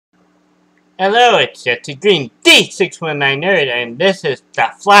Hello, it's Jesse Green, D619 Nerd, and this is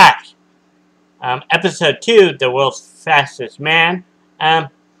The Flash. Episode 2, The World's Fastest Man.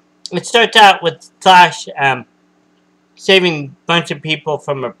 It starts out with Flash, saving a bunch of people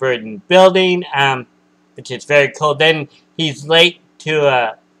from a burning building, which is very cool. Then he's late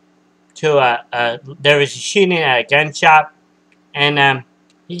there was a shooting at a gun shop, and,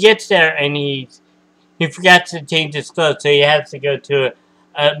 he gets there and he forgets to change his clothes, so he has to go to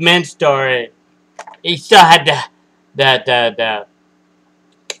a men's store. He still had the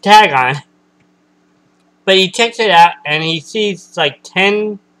tag on, but he checks it out and he sees like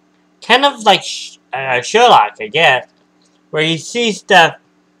 10 kind of like Sherlock, I guess, where he sees stuff,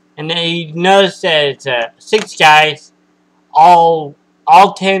 and then he notices that it's 6 guys, all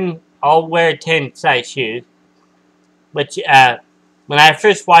wear 10 size shoes, which when I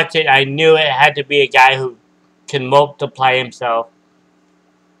first watched it, I knew it had to be a guy who can multiply himself.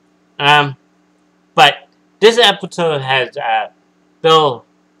 But this episode has Bill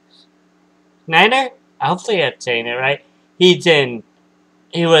Snyder. Hopefully I'm saying it right. He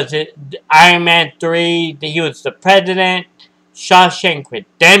was in Iron Man 3. He was the president. Shawshank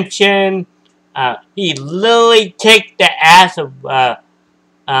Redemption. He literally kicked the ass of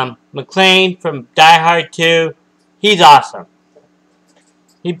McClane from Die Hard 2. He's awesome.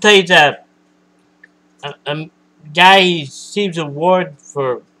 He plays a guy. He receives an award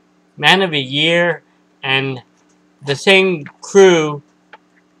for Man of the Year, and the same crew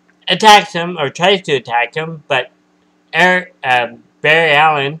attacks him, or tries to attack him, but Barry Allen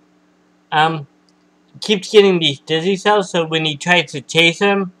keeps getting these dizzy cells, so when he tries to chase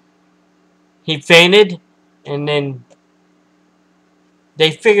him, he fainted, and then they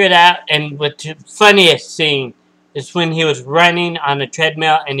figure it out. And what the funniest scene is when he was running on a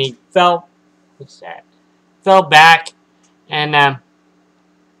treadmill and he fell back and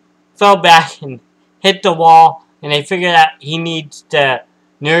hit the wall, and they figured out he needs to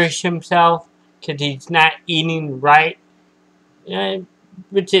nourish himself because he's not eating right,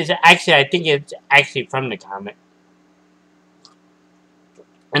 which is actually, I think it's actually from the comic.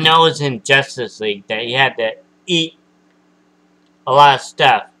 And that was in Justice League, that he had to eat a lot of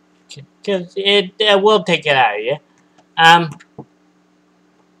stuff because it will take it out of you.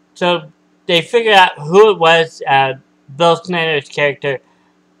 So they figured out who it was. Bill Snyder's character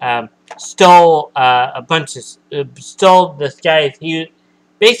stole a bunch of stole this guy's. He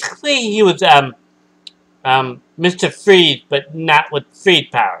was Mr. Freeze, but not with freeze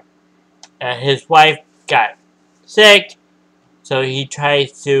power. His wife got sick, so he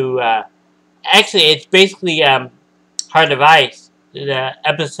tries to. Actually, it's basically Heart of Ice, the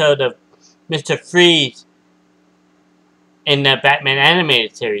episode of Mr. Freeze in the Batman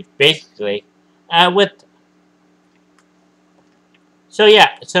animated series, basically. So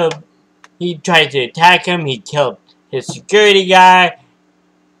he tried to attack him. He killed his security guy.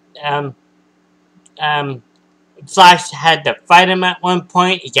 Flash had to fight him at one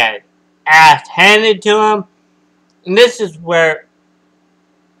point. He got his ass handed to him. And this is where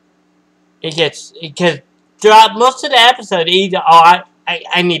it gets, because throughout most of the episode, he's, I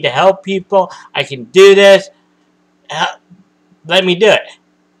need to help people. I can do this. Let me do it.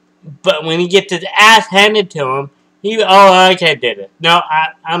 But when he gets his ass handed to him, I can't do this. No,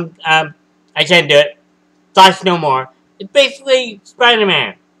 I can't do it. Flash no more. It's basically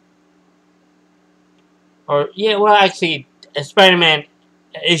Spider-Man. Or, yeah, well, actually, Spider-Man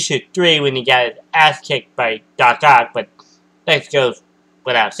issue 3 when he got his ass kicked by Doc Ock, but that goes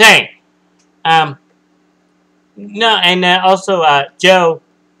without saying. No, and also, Joe,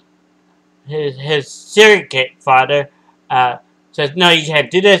 his surrogate father, says, no, you can't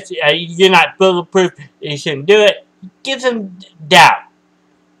do this. You're not bulletproof. You shouldn't do it. Gives him doubt.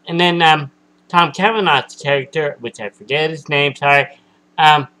 And then Tom Cavanaugh's character, which I forget his name, sorry,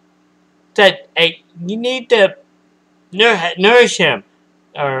 said, hey, you need to nourish him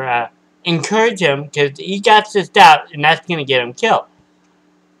or encourage him because he got this doubt and that's going to get him killed.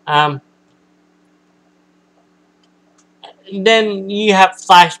 Then you have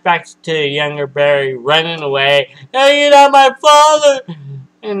flashbacks to younger Barry running away. Hey, you're not my father!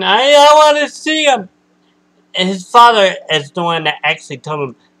 And I want to see him! And his father is the one that actually told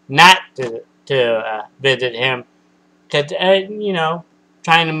him not to visit him. Because,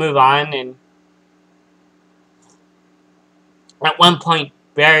 trying to move on. And at one point,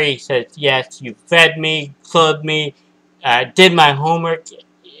 Barry says, yes, you fed me, clothed me, did my homework.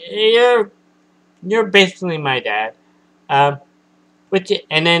 You're basically my dad. And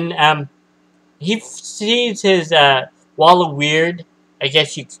then he sees his wall of weird, I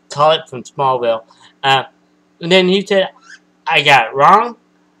guess you could call it, from Smallville. And then he said, I got it wrong.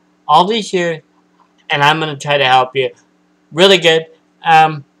 all these years, and I'm gonna try to help you. Really good.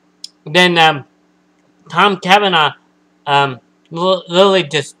 Then Tom Cavanaugh, Lily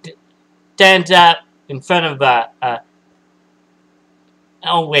just stands up in front of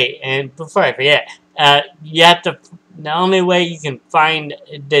oh wait, and before I forget, you have to. The only way you can find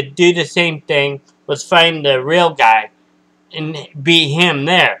to do the same thing was find the real guy and be him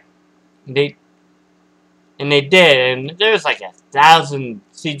there. They did, and there's like 1,000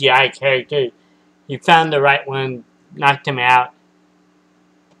 CGI characters. He found the right one, knocked him out.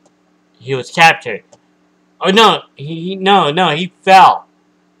 He was captured. Oh no, he fell.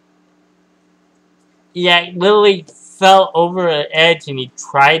 Yeah, literally fell over an edge, and he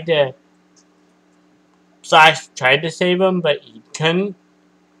tried to save him, but he couldn't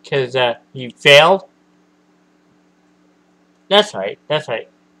because he failed. That's right.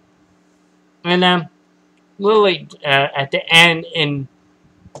 And literally at the end, and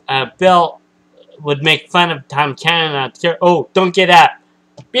Bill would make fun of Tom Cannon. Oh, don't get up,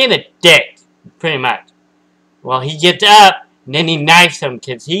 being a dick, pretty much. Well, he gets up, and then he knifes him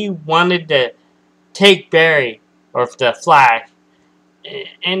because he wanted to take Barry, or the Flash,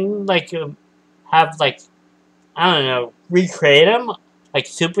 and like have like, I don't know, recreate him like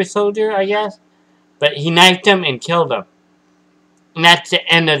Super Soldier, I guess. But he knifed him and killed him, and that's the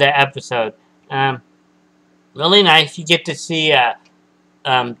end of the episode. Really nice. You get to see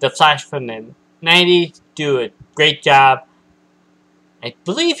the Flash from the 90s do a great job. I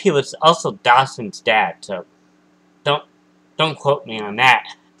believe he was also Dawson's dad, so don't quote me on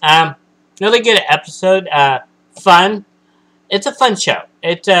that. Really good episode. Fun. It's a fun show.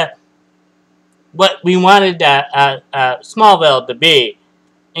 It's what we wanted Smallville to be.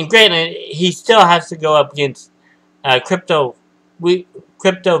 And granted, he still has to go up against Crypto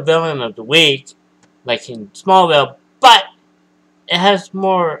Villain of the Week, like in Smallville, but it has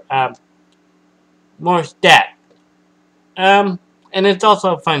more depth. And it's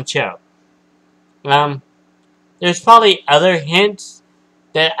also a fun show. There's probably other hints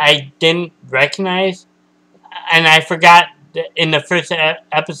that I didn't recognize, and I forgot that in the first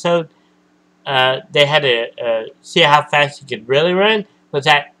episode, they had to see how fast he could really run. Was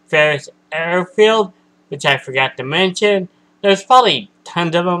at Ferris Airfield, which I forgot to mention. There's probably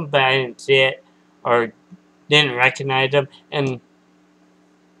tons of them, but I didn't see it or didn't recognize them, and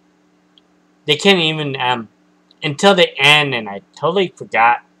they can't even until the end, and I totally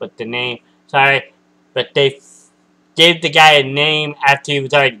forgot what the name. Sorry, but they gave the guy a name after he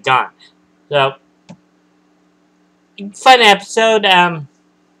was already gone. So, fun episode. I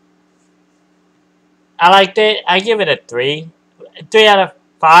liked it. I give it a 3. 3 out of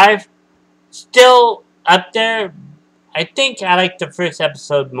 5. Still up there. I think I liked the first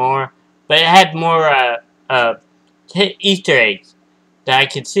episode more, but it had more Easter eggs that I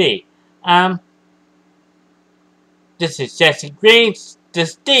could see. This is Jesse Green, the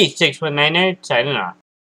D619 Nerd, signing off.